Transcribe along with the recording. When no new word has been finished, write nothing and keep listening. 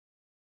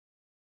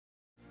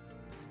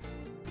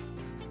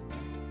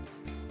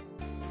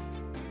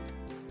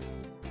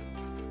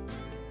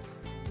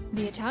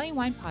The Italian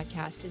Wine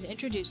Podcast is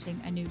introducing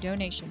a new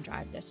donation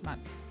drive this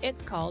month.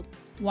 It's called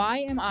Why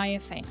Am I a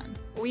Fan?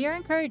 We are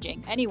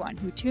encouraging anyone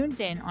who tunes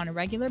in on a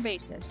regular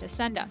basis to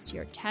send us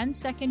your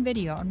 10-second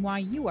video on why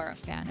you are a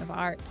fan of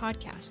our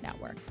podcast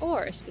network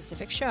or a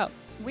specific show.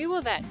 We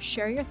will then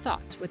share your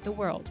thoughts with the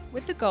world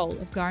with the goal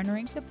of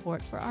garnering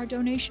support for our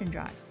donation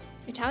drive.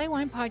 Italian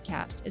Wine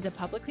Podcast is a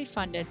publicly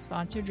funded,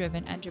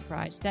 sponsor-driven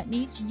enterprise that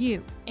needs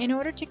you in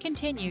order to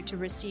continue to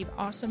receive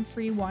awesome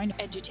free wine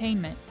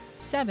edutainment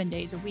 7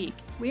 days a week.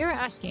 We are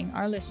asking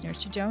our listeners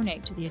to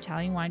donate to the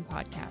Italian Wine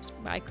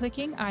Podcast by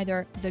clicking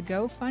either the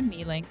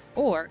GoFundMe link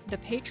or the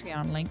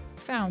Patreon link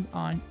found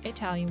on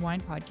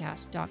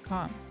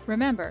ItalianWinePodcast.com.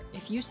 Remember,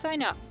 if you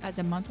sign up as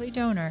a monthly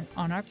donor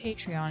on our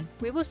Patreon,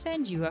 we will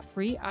send you a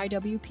free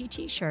IWP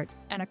t-shirt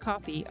and a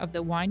copy of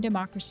the Wine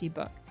Democracy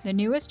book, the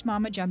newest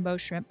Mama Jumbo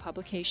Shrimp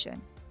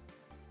publication.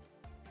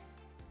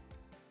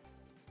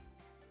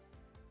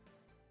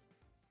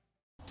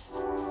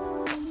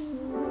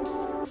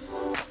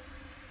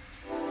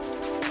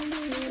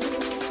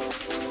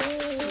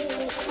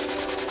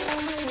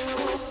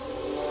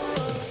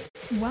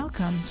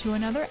 Welcome to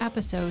another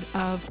episode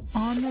of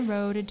On the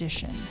Road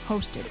Edition,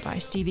 hosted by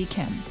Stevie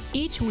Kim.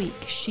 Each week,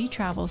 she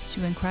travels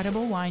to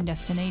incredible wine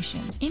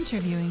destinations,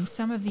 interviewing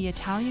some of the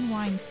Italian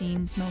wine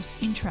scene's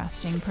most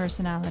interesting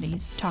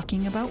personalities,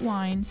 talking about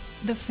wines,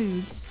 the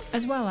foods,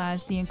 as well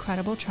as the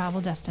incredible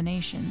travel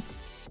destinations.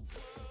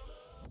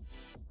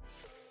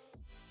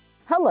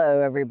 Hello,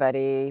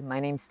 everybody. My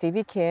name's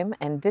Stevie Kim,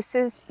 and this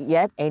is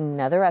yet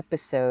another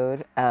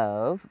episode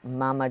of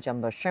Mama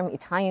Jumbo Shrimp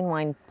Italian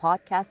Wine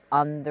Podcast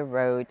on the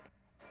Road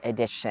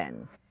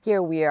Edition.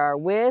 Here we are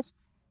with,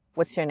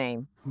 what's your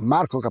name?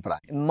 Marco Caprai.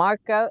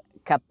 Marco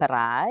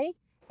Caprai,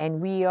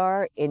 and we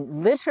are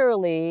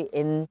literally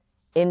in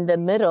the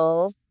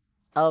middle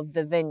of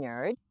the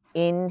vineyard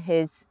in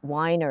his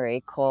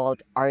winery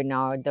called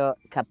Arnaldo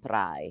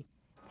Caprai.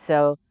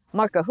 So,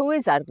 Marco, who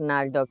is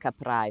Arnaldo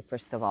Caprai,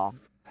 first of all?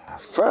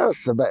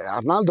 First,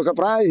 Arnaldo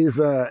Caprai is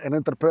an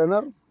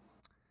entrepreneur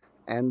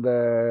and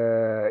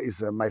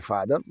is my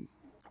father.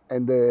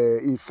 And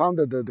he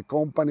founded the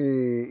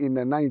company in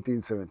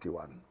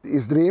 1971.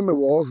 His dream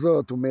was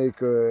to make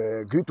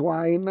great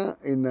wine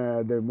in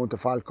the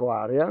Montefalco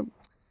area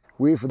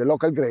with the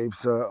local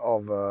grapes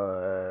of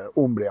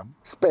Umbria,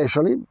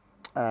 especially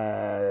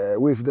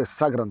with the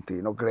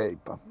Sagrantino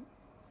grape.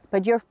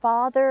 But your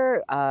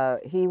father,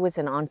 he was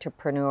an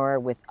entrepreneur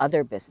with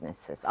other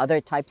businesses,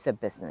 other types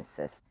of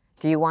businesses.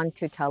 Do you want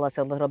to tell us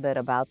a little bit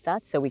about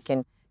that so we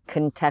can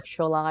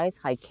contextualize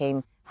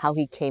how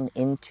he came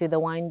into the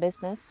wine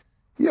business?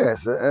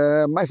 Yes,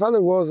 my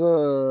father was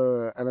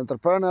an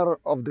entrepreneur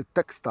of the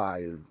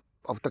textile,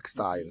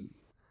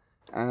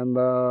 and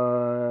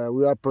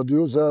we are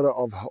producer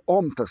of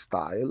home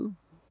textile.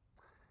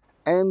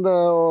 And at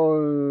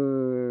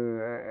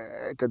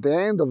the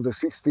end of the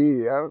 60th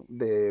year,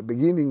 the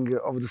beginning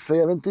of the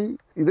 70s,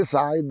 he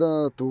decided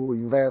to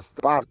invest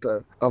part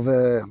of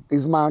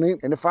his money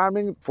in the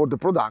farming for the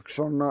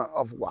production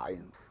of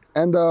wine.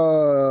 And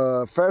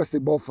first, he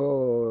bought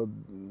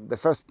the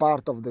first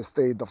part of the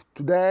state of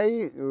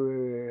today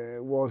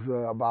was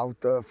about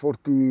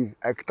 40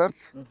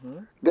 hectares.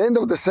 Mm-hmm. The end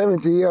of the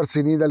 70 years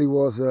in Italy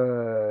was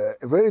a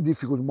very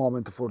difficult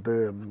moment for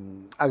the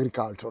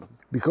agriculture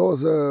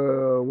because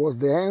was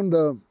the end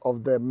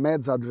of the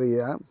Mezza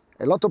Adria.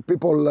 A lot of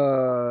people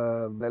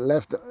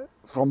left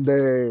from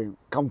the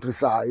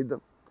countryside.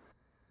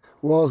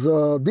 Was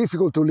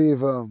difficult to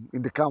live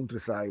in the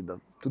countryside.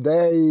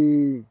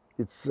 Today,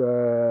 it's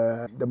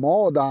the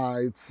moda.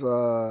 It's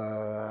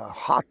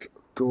hot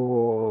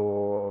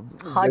to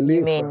hot.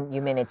 live.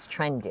 You mean it's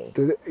trendy?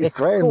 It's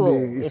trendy.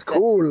 Cool. It's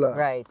cool.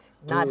 Right.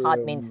 Not hot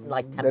means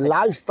like temperature. The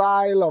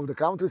lifestyle of the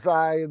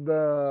countryside.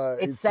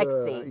 It's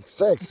sexy. It's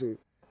sexy.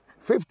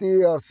 50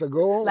 years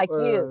ago, like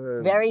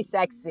you, very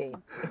sexy.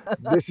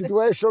 The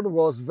situation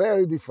was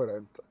very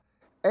different,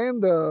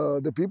 and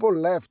the people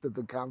left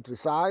the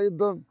countryside.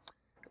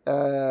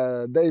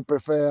 They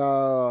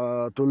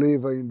prefer to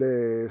live in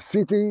the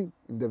city,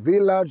 in the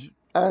village,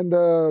 and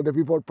the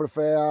people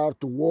prefer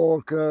to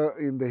work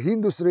in the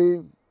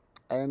industry,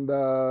 and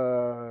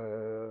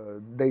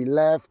they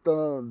left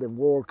the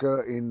work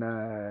in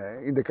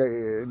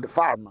the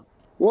farm.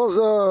 Was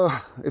a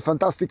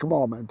fantastic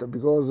moment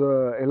because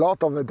a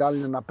lot of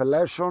Italian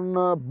appellation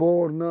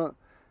born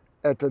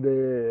at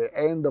the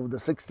end of the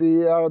 60th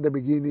year, the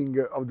beginning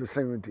of the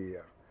 70th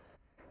year.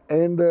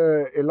 And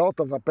a lot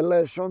of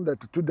appellation that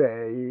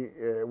today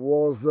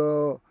was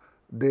the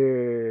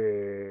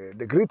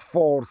great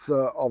force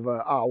of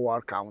our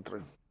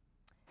country.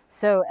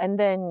 So, and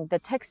then the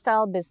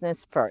textile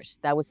business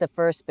first. That was the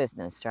first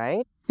business,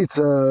 right? It's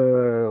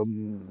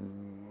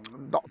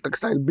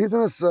textile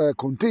business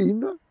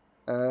continue.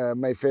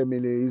 My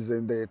family is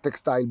in the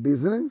textile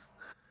business.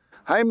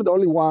 I'm the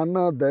only one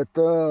that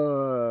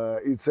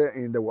is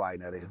in the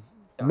winery.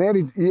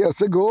 Many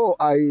years ago,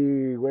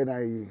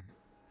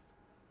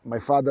 my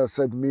father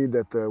said me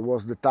that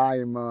was the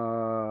time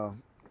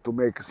to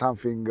make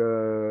something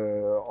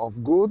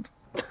of good.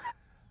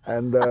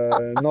 and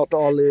not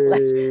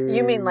only.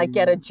 You mean like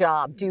get a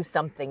job, do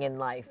something in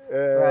life,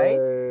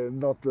 right?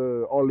 Not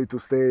only to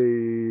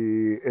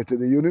stay at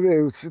the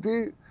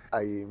university.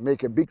 I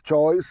make a big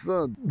choice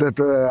that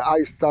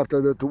I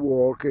started to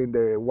work in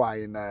the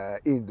wine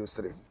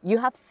industry. You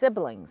have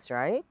siblings,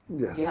 right?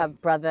 Yes. You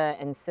have brother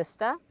and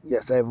sister?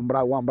 Yes, I have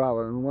one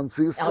brother and one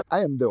sister. I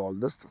am the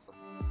oldest.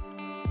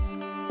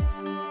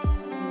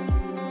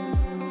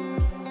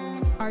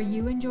 Are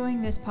you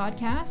enjoying this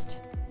podcast?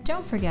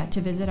 Don't forget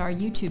to visit our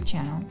YouTube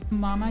channel,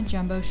 Mama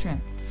Jumbo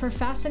Shrimp, for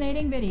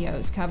fascinating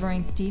videos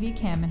covering Stevie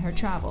Kim and her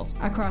travels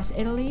across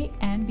Italy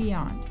and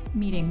beyond,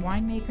 meeting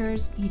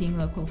winemakers, eating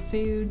local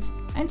foods,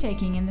 and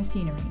taking in the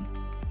scenery.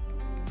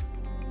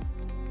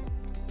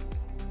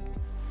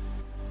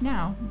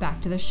 Now,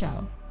 back to the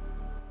show.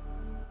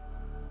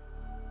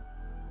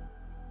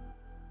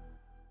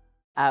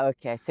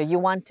 Okay, so you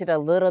wanted a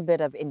little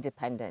bit of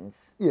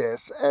independence.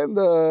 Yes, and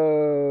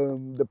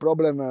the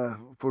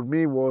problem for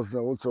me was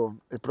also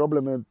a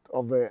problem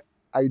of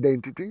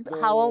identity.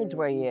 How old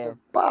were you?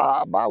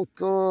 About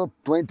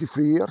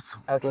 23 years.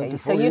 Okay,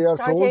 24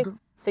 years old.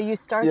 So you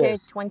started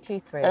Yes.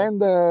 23.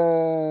 And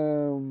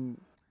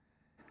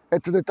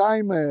at the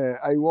time,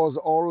 I was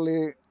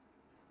only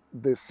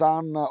the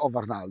son of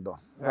Arnaldo.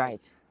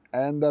 Right.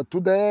 And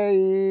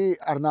today,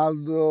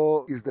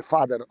 Arnaldo is the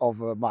father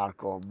of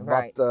Marco.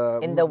 Right.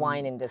 But In the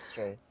wine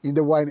industry. in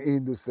the wine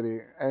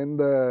industry. And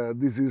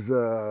this is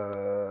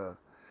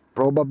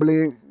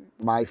probably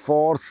my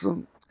force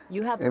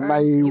You have and earned, my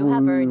you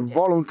have earned it.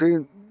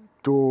 volunteer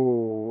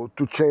to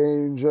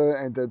change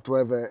and to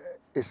have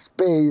a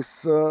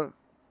space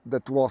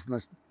that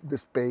wasn't the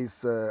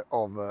space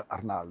of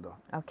Arnaldo.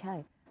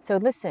 Okay. So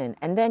listen,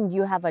 and then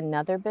you have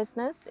another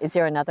business? Is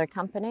there another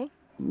company?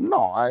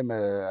 No, I'm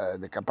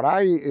the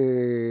Caprai.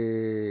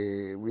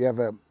 We have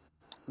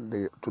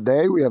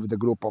today we have the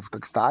group of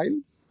textile,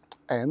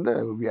 and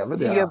we have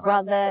So your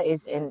brother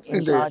is in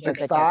charge the of the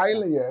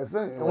textile. textile. Yes.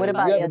 what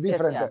about we your have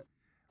different. sister?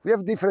 We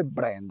have different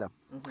brand.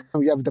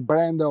 We have the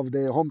brand of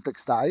the home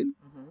textile,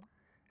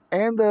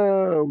 and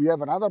we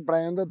have another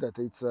brand that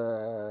it's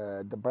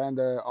the brand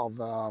of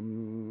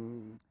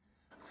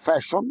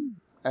fashion,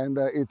 and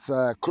it's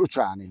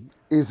Cruciani.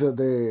 Is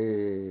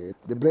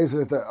the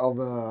bracelet of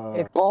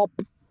pop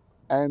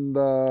and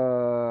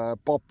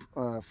pop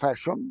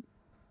fashion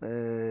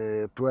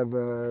to have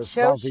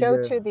Show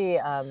something. to the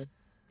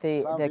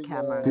Something,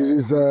 camera. This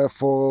is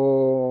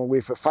for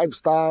with 5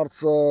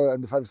 stars,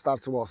 and the 5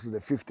 stars was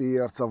the 50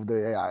 years of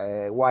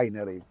the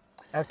winery.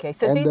 Okay,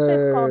 so and, this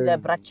is called the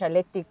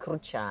Braccialetti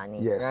Cruciani,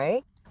 yes.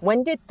 right?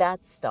 When did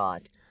that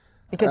start?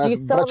 Because you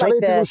saw like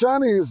Braccialetti the...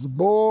 Cruciani is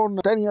born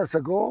 10 years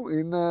ago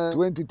in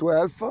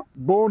 2012,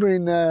 born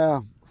in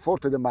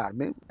Forte de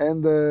Marmi,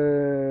 and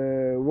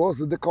was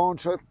the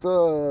concept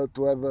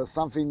to have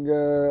something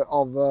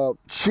of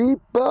cheap,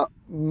 but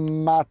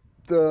not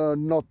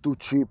too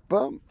cheap.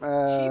 Cheap,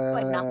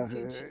 but not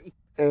too cheap.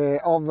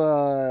 Of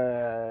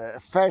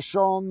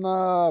fashion,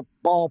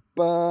 pop,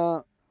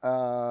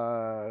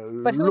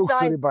 But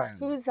luxury brand.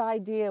 whose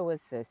idea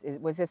was this?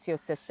 Was this your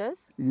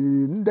sister's?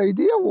 The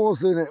idea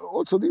was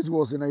also this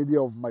was an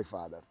idea of my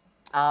father.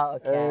 Oh,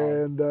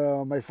 okay. And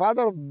my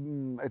father,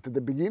 at the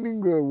beginning,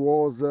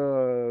 was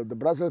the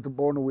bracelet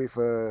born with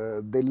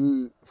the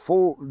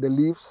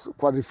leaves,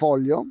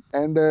 quadrifoglio,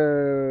 and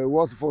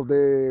was for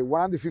the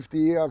 150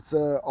 years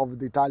of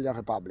the Italian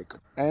Republic.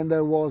 And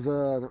was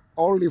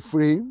only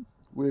free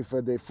with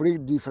the 3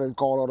 different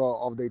colors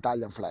of the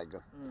Italian flag.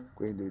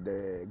 Quindi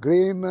the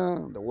green,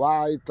 the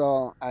white,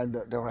 and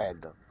the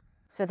red.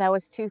 So that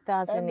was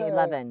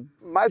 2011.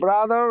 My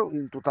brother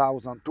in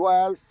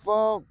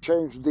 2012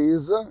 changed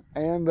this,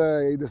 and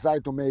he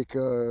decided to make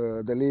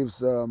the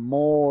leaves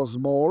more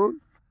small,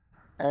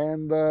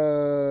 and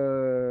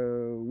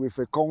with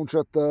a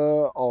concept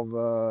of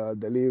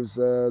the leaves,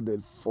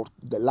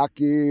 the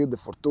lucky, the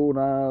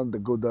fortuna, the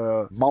good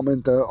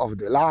moment of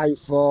the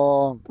life,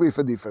 with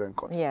a different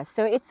concept. Yeah,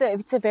 so it's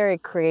a very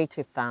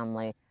creative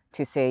family,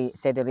 to say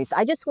the least.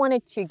 I just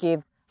wanted to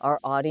give our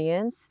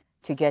audience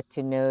to get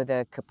to know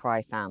the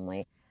Caprai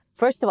family.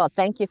 First of all,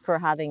 thank you for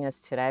having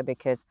us today,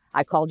 because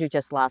I called you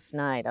just last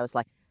night. I was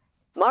like,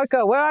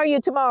 Marco, where are you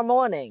tomorrow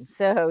morning?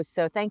 So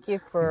thank you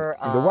for...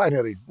 In the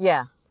winery.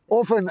 Yeah.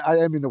 Often I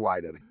am in the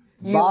winery.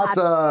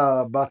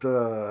 But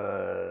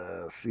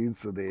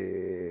since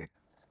the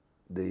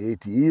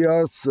 80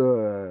 years,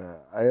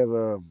 I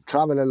have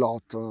traveled a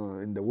lot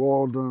in the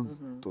world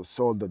to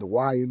sold the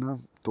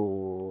wine,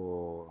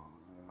 to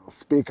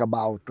speak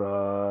about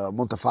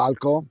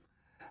Montefalco,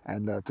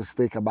 and to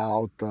speak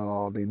about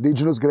the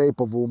indigenous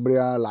grape of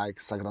Umbria, like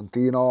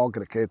Sagrantino,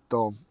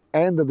 Grechetto,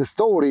 and the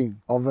story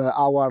of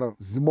our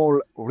small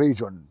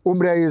region.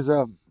 Umbria is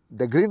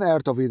the green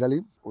heart of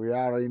Italy. We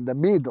are in the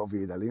mid of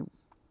Italy.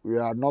 We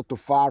are not too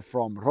far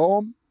from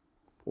Rome,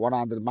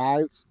 100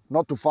 miles,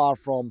 not too far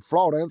from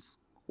Florence,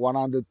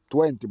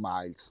 120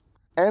 miles.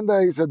 And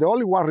it's the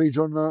only one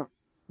region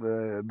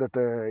that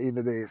in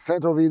the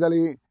center of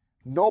Italy,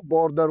 no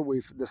border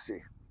with the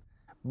sea.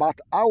 But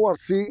our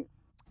sea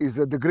is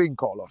the green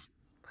color.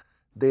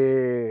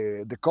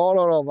 the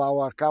color of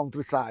our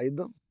countryside,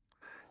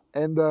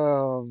 and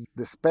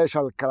the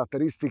special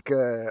characteristic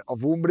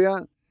of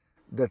Umbria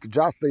that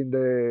just in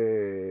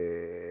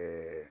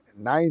the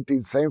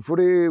 19th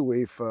century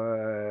with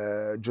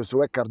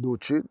Giosuè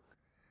Carducci,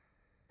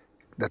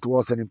 that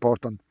was an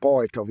important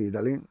poet of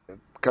Italy.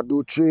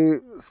 Carducci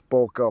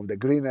spoke of the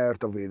green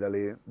earth of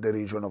Italy, the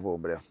region of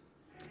Umbria.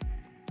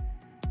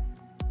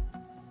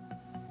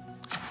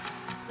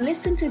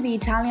 Listen to the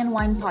Italian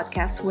Wine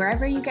Podcast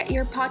wherever you get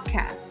your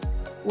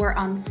podcasts. We're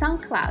on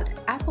SoundCloud,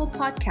 Apple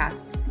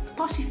Podcasts,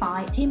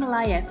 Spotify,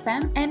 Himalaya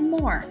FM, and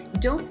more.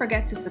 Don't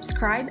forget to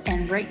subscribe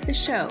and rate the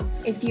show.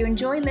 If you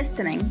enjoy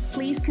listening,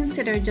 please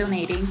consider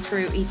donating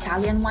through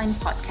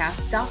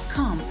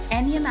ItalianWinePodcast.com.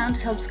 Any amount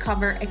helps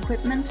cover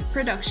equipment,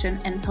 production,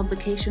 and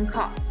publication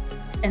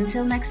costs.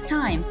 Until next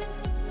time,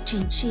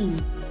 cin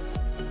cin.